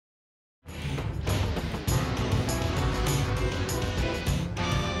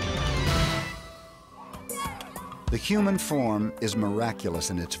The human form is miraculous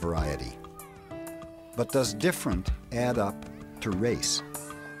in its variety. But does different add up to race?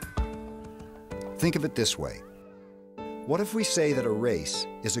 Think of it this way. What if we say that a race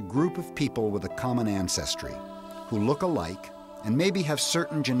is a group of people with a common ancestry who look alike and maybe have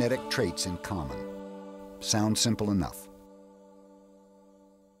certain genetic traits in common? Sounds simple enough.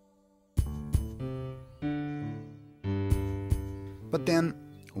 But then,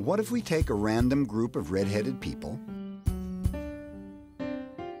 what if we take a random group of red-headed people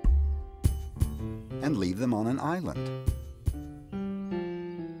and leave them on an island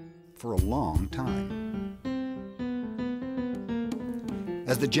for a long time?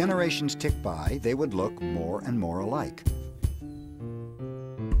 As the generations tick by, they would look more and more alike.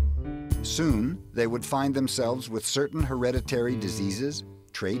 Soon, they would find themselves with certain hereditary diseases,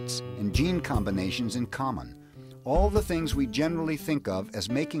 traits, and gene combinations in common. All the things we generally think of as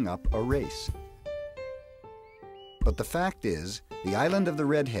making up a race. But the fact is, the island of the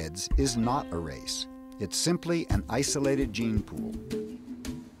Redheads is not a race. It's simply an isolated gene pool.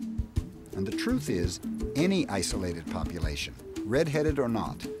 And the truth is, any isolated population, red-headed or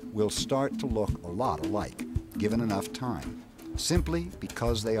not, will start to look a lot alike, given enough time, simply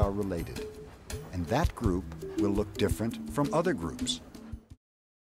because they are related. And that group will look different from other groups.